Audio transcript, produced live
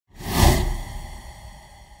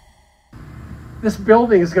This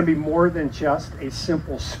building is going to be more than just a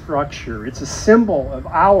simple structure. It's a symbol of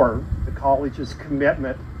the college's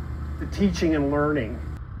commitment to teaching and learning.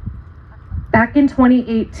 Back in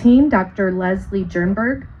 2018, Dr. Leslie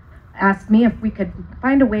Jernberg asked me if we could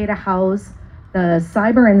find a way to house the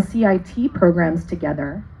cyber and CIT programs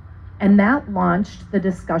together, and that launched the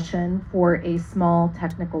discussion for a small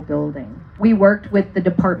technical building. We worked with the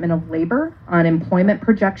Department of Labor on employment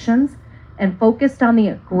projections and focused on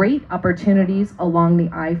the great opportunities along the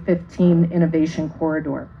I-15 Innovation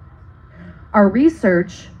Corridor. Our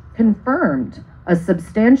research confirmed a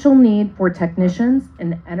substantial need for technicians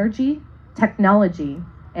in energy, technology,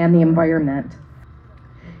 and the environment.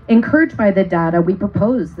 Encouraged by the data, we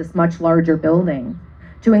proposed this much larger building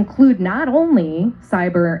to include not only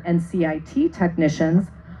cyber and CIT technicians,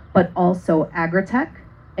 but also agritech,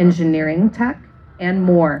 engineering tech, and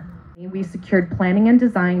more. We secured planning and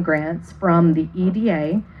design grants from the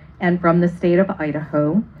EDA and from the state of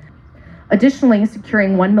Idaho. Additionally,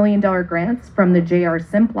 securing $1 million grants from the J.R.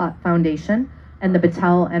 Simplot Foundation and the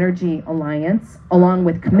Battelle Energy Alliance, along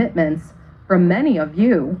with commitments from many of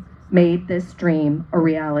you, made this dream a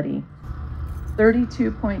reality.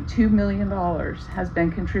 $32.2 million has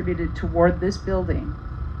been contributed toward this building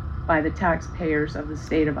by the taxpayers of the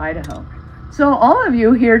state of Idaho. So all of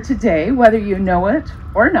you here today, whether you know it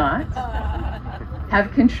or not,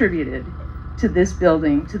 have contributed to this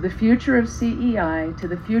building, to the future of CEI, to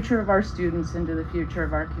the future of our students, and to the future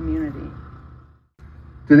of our community.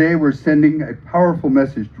 Today we're sending a powerful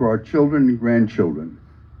message to our children and grandchildren.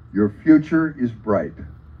 Your future is bright.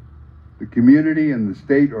 The community and the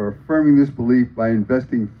state are affirming this belief by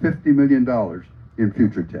investing $50 million in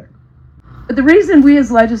future tech. But the reason we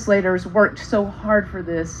as legislators worked so hard for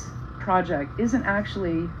this project isn't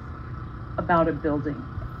actually about a building.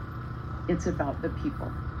 It's about the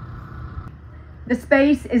people. The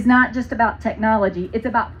space is not just about technology. It's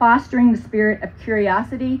about fostering the spirit of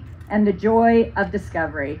curiosity and the joy of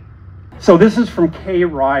discovery. So this is from Kay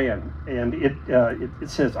Ryan, and it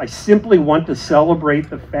says, I simply want to celebrate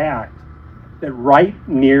the fact that right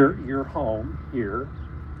near your home here,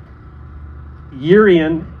 year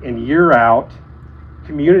in and year out,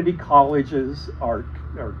 community colleges are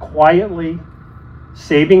quietly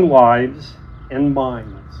saving lives and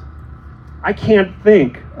minds. I can't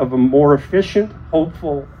think of a more efficient,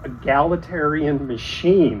 hopeful, egalitarian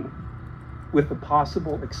machine, with the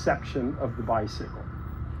possible exception of the bicycle.